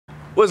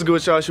What's good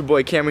with y'all? It's your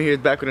boy Cameron here,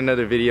 back with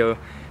another video.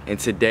 And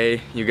today,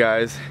 you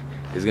guys,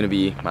 is gonna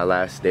be my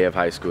last day of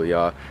high school,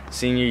 y'all.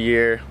 Senior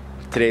year,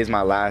 today's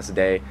my last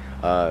day.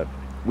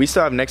 We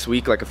still have next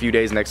week, like a few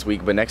days next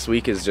week, but next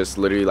week is just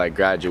literally like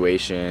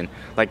graduation.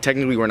 Like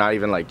technically we're not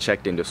even like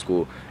checked into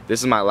school. This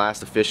is my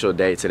last official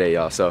day today,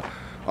 y'all. So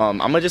I'm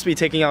gonna just be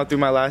taking y'all through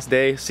my last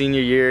day,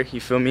 senior year,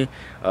 you feel me?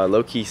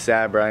 Low-key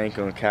sad, bro, I ain't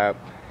gonna cap.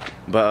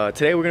 But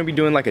today we're gonna be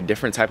doing like a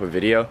different type of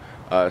video.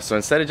 So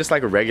instead of just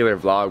like a regular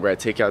vlog where I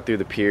take y'all through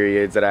the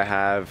periods that I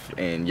have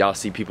and y'all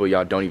see people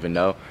y'all don't even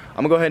know, I'm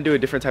gonna go ahead and do a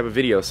different type of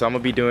video. So I'm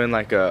gonna be doing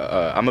like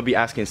I'm gonna be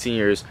asking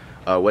seniors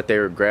what they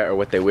regret or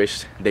what they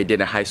wish they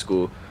did in high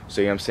school. So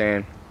you know what I'm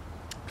saying?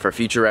 For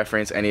future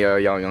reference, any of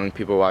y'all young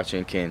people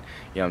watching can, you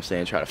know what I'm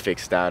saying, try to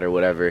fix that or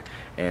whatever.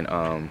 And you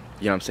know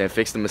what I'm saying,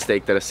 fix the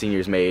mistake that a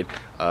seniors made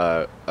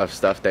of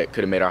stuff that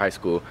could have made our high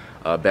school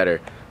better.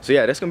 So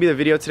yeah, that's gonna be the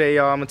video today,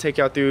 y'all. I'm gonna take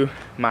y'all through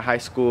my high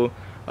school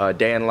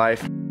day in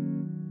life.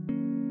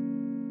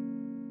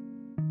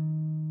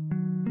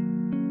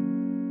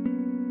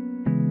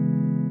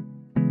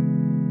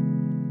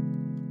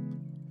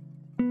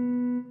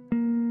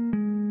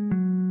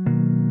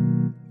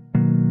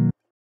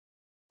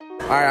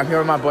 Alright, I'm here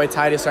with my boy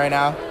Titus right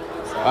now.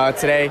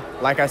 Today,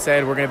 like I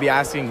said, we're gonna be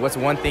asking what's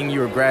one thing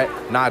you regret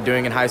not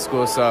doing in high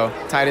school. So,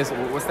 Titus,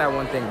 what's that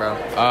one thing, bro?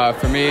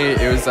 For me,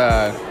 it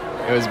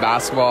was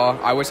basketball.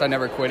 I wish I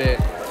never quit it.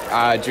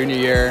 Junior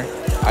year,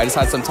 I just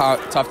had some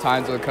tough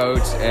times with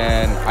coach,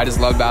 and I just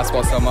love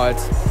basketball so much.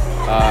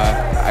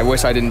 I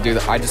wish I didn't do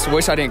that. I just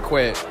wish I didn't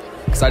quit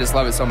because I just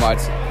love it so much.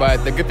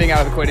 But the good thing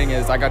out of the quitting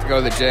is I got to go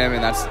to the gym,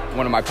 and that's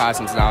one of my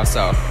passions now.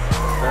 So.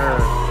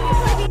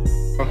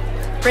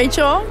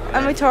 Rachel.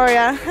 I'm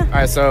Victoria.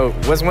 Alright, so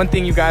what's one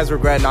thing you guys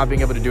regret not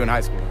being able to do in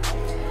high school?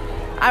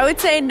 I would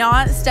say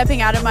not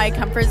stepping out of my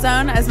comfort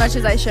zone as much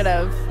as I should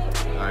have.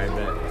 Alright,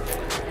 bet.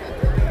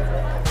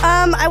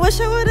 I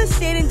wish I would have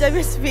stayed in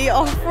WSB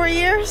all 4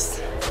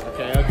 years.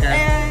 Okay.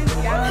 And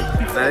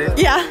yeah. Is that it?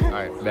 Yeah.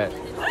 Alright, bet.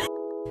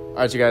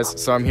 Alright, you guys,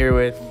 so I'm here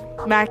with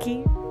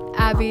Mackie.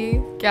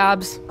 Abby.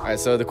 Gabs. Alright,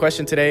 so the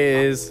question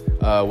today is,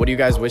 what do you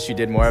guys wish you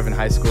did more of in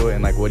high school,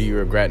 and like what do you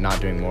regret not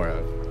doing more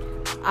of?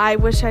 I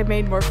wish I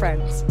made more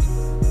friends.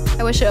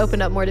 I wish I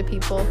opened up more to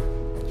people.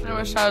 I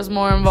wish I was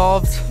more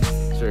involved.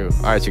 True.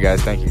 Alright, you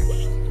guys, thank you.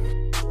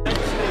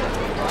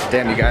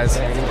 Damn, you guys,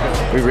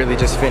 we really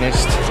just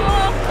finished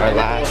our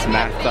last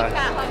math class.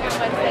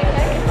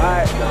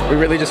 We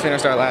really just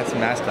finished our last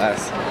math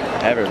class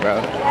ever, bro.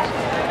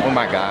 With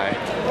my guy.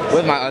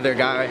 With my other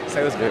guy.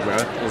 Say what's good, bro.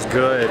 It's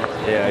good.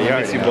 Yeah, you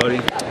I miss you, buddy.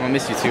 I'm gonna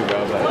miss you too,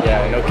 bro. But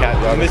yeah, no cap,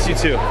 bro. I miss you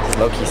too.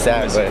 Low-key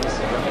sad, but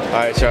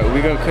alright, so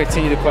we're gonna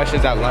continue the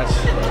questions at lunch.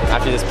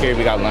 After this period,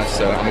 we got lunch,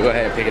 so I'm gonna go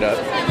ahead and pick it up.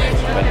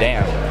 But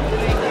damn,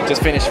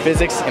 just finished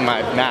physics and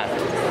my math.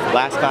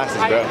 Last classes,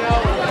 bro.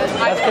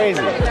 That's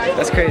crazy.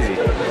 That's crazy.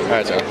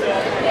 Alright, y'all.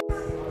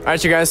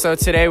 Alright, you guys, so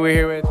today we're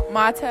here with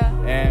Mata.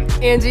 and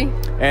Angie.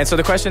 And so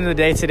the question of the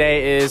day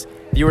today is,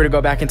 if you were to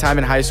go back in time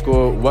in high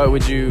school,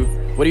 what do you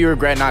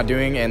regret not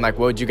doing, and like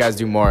what would you guys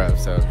do more of?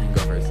 So you can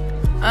go first.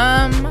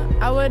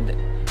 I would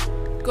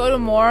go to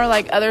more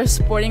like other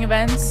sporting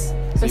events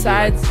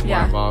besides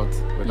more involved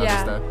with other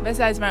stuff.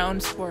 Besides my own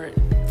sport.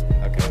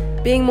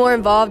 Okay. Being more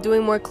involved,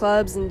 doing more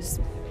clubs, and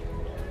just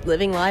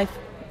living life.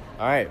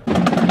 All right.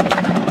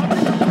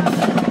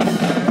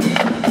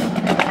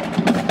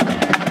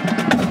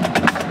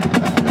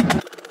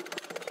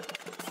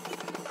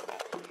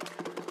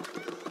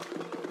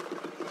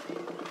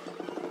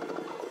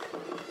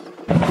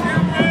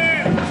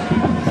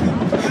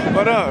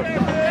 What up?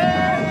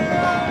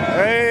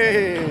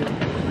 Hey.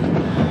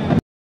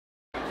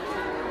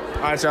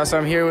 All right, y'all. So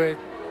I'm here with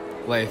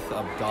Laith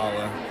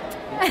Abdallah.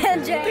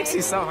 thinks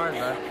he's so hard,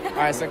 bro. All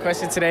right, so the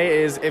question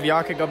today is, if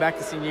y'all could go back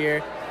to senior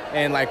year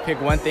and like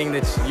pick one thing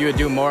that you would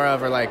do more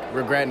of or like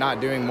regret not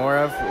doing more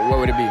of, what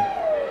would it be?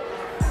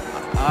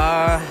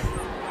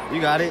 You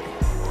got it.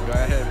 Go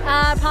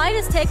ahead. Probably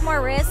just take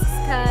more risks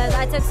because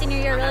I took senior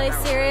year really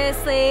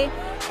seriously,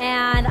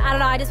 and I don't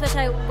know. I just wish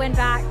I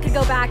could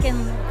go back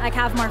and like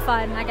have more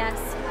fun, I guess.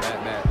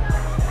 Bet.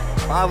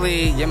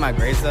 Probably get my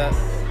grades up.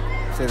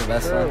 Say the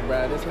best one.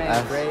 Bro, this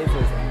man's grades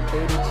is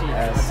booty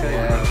cheeks.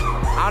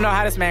 Yeah. I don't know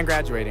how this man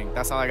graduating.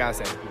 That's all I gotta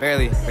say.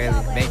 Barely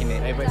making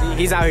it. Hey, but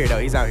he's out here though.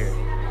 He's out here.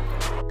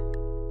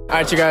 All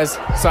right, you guys.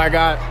 So I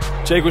got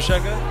Jake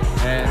Washeka.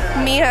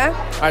 and. Mia.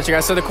 All right, you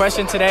guys. So the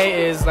question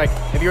today is like,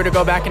 if you were to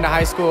go back into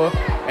high school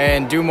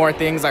and do more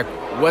things, like,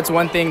 what's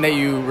one thing that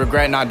you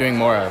regret not doing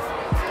more of?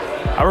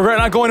 I regret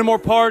not going to more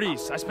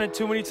parties. I spent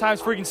too many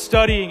times freaking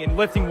studying and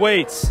lifting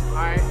weights. All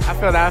right, I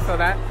feel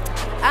that.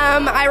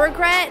 I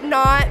regret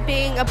not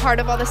being a part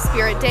of all the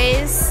spirit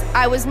days.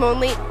 I was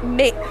only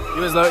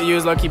You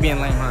was low-key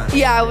being lame, huh?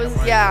 Yeah, I was.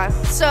 Yeah.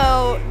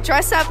 So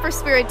dress up for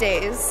spirit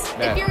days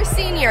Yeah. if you're a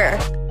senior.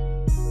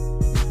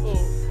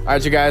 All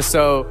right, you guys.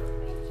 So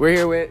we're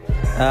here with.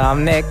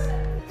 I'm Nick.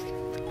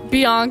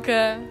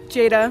 Bianca.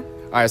 Jada.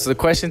 All right, so the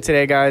question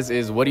today, guys,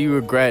 is what do you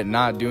regret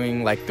not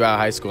doing like throughout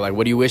high school? Like,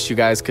 what do you wish you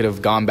guys could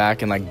have gone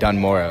back and like done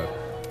more of?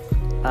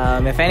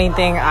 If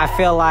anything, I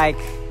feel like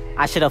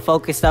I should have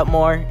focused up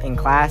more in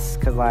class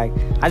because, like,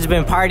 I just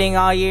been partying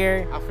all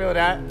year. I feel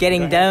that.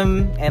 Getting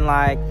dumb and,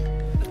 like,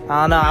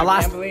 I don't know. I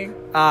lost,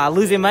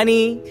 losing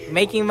money,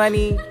 making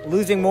money,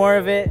 losing more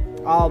of it.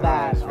 All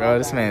bad. Bro,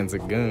 this man's a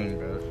goon,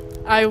 bro.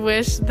 I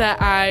wish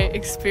that I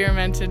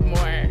experimented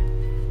more,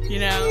 you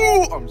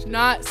know?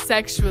 Not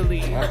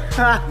sexually,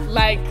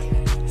 like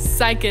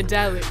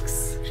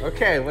psychedelics.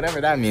 Okay,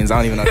 whatever that means. I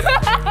don't even know.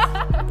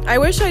 I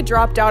wish I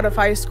dropped out of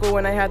high school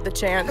when I had the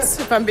chance,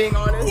 if I'm being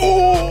honest.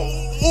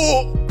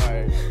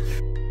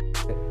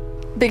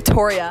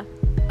 Victoria.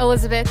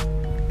 Elizabeth.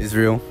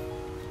 Israel.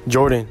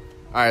 Jordan.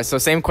 All right, so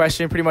same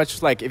question, pretty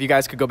much like if you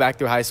guys could go back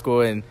through high school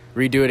and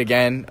redo it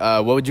again,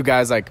 what would you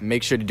guys like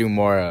make sure to do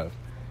more of?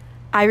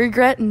 I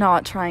regret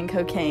not trying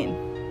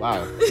cocaine.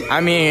 Wow.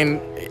 I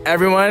mean,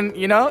 everyone,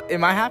 you know, it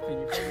might happen.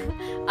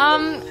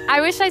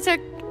 I wish I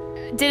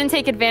didn't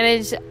take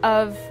advantage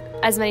of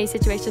as many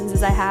situations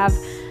as I have.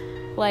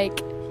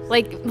 Like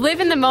live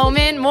in the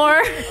moment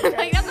more.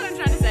 Like that's what I'm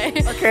trying to say.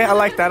 Okay, I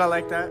like that. I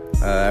like that.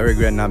 I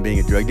regret not being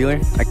a drug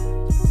dealer. I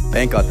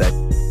bank off that.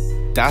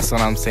 That's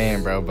what I'm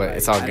saying, bro, but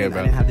it's all good,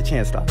 bro. I didn't have the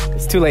chance, though.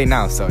 It's too late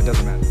now, so it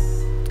doesn't matter.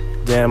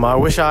 Damn, I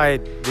wish I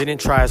didn't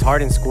try as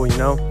hard in school, you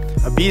know?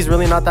 A B's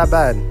really not that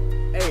bad.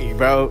 Hey,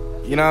 bro,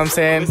 you know what I'm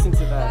saying? Listen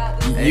to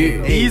that.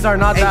 B's are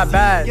not that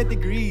bad. Get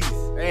degrees.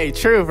 Hey,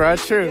 true, bro,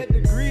 true. Get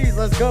degrees,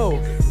 let's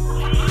go.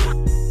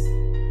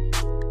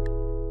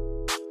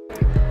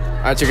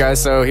 All right, you guys,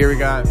 so here we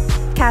got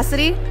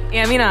Cassidy.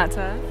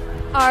 Aminata.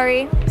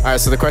 Ari. All right,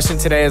 so the question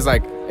today is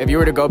like, if you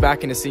were to go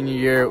back into senior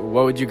year,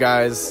 what would you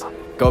guys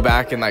go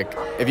back and like,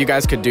 if you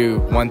guys could do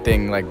one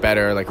thing like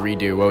better, like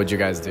redo, what would you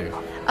guys do?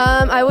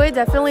 I would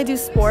definitely do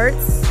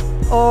sports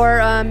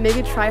or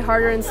maybe try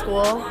harder in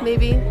school,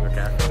 maybe. Okay,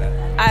 I feel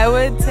that. I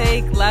would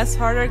take less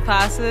harder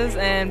classes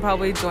and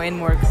probably join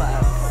more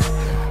clubs.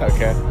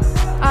 Okay.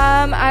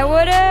 I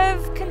would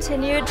have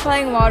continued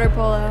playing water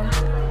polo.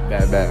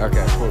 Bet.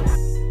 Okay, cool.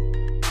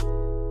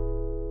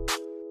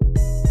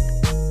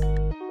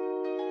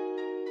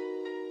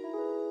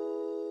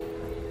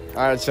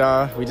 All right,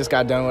 y'all. We just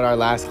got done with our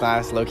last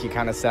class. Low-key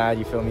kind of sad,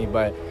 you feel me?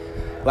 But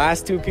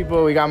last two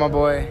people, we got my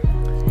boy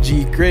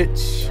G.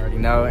 Critch. You already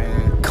know.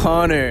 And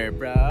Connor,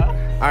 bro.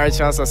 all right,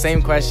 y'all. So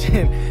same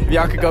question. If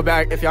y'all could go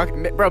back,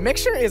 bro, make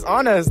sure it's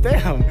on us.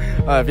 Damn.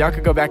 If y'all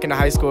could go back into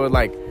high school,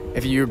 like,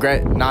 if you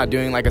regret not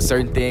doing like a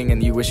certain thing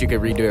and you wish you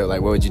could redo it,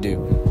 like, what would you do?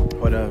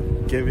 What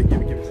give it.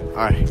 All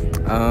right.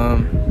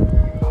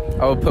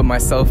 I would put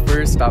myself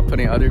first, stop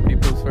putting other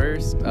people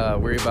first,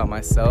 worry about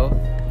myself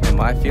and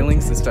my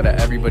feelings instead of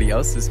everybody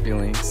else's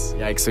feelings.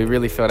 Yikes, we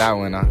really feel that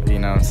one, you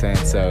know what I'm saying?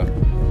 So,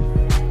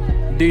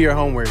 Do your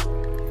homework.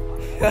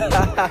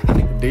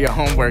 do your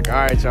homework. All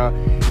right, y'all.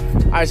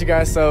 All right, you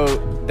guys, so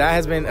that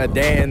has been a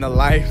day in the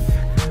life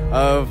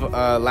of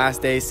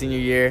last day senior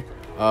year.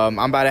 I'm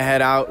about to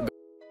head out.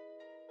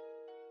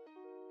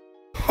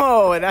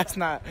 Oh, that's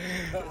not,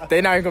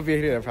 they're not even gonna be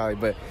here probably,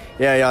 but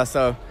yeah, y'all,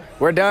 so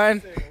we're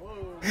done.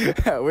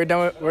 We're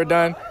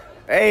done.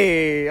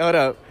 Hey, hold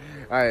up.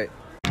 All right,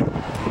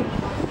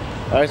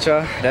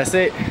 y'all, that's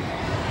it.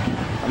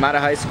 I'm out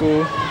of high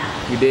school,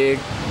 you dig?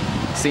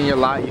 Senior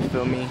lot, you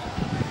feel me?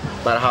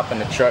 About to hop in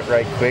the truck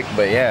right quick,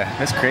 but yeah,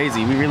 that's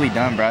crazy. We really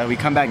done, bro. We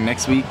come back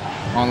next week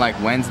on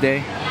like Wednesday.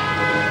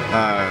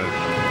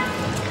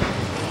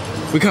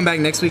 We come back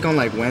next week on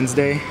like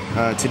Wednesday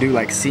to do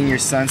like senior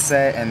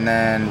sunset, and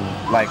then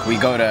like we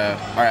go to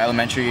our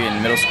elementary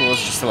and middle schools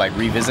just to like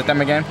revisit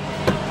them again.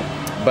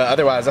 But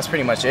otherwise, that's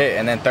pretty much it.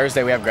 And then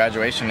Thursday we have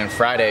graduation, and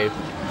Friday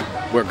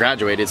we're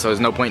graduated, so there's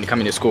no point in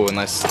coming to school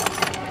unless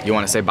you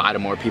want to say bye to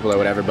more people or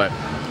whatever. But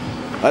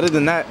other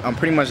than that, I'm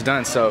pretty much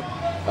done. So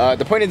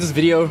the point of this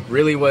video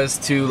really was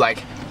to like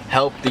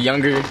help the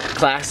younger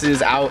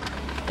classes out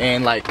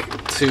and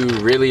like to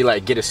really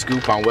like get a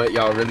scoop on what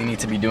y'all really need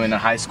to be doing in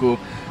high school.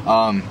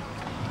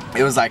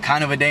 It was like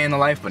kind of a day in the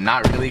life, but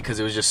not really, because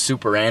it was just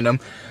super random.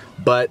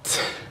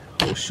 But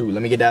oh shoot,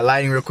 let me get that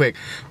lighting real quick.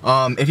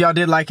 If y'all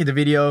did like the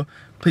video,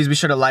 please be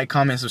sure to like,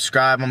 comment,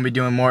 subscribe. I'm gonna be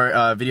doing more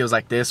videos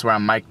like this where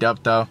I'm mic'd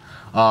up though,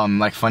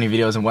 like funny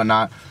videos and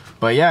whatnot.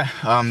 But yeah,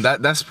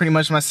 that's pretty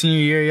much my senior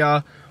year,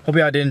 y'all. Hope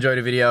y'all did enjoy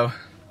the video.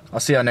 I'll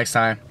see y'all next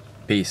time.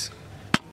 Peace.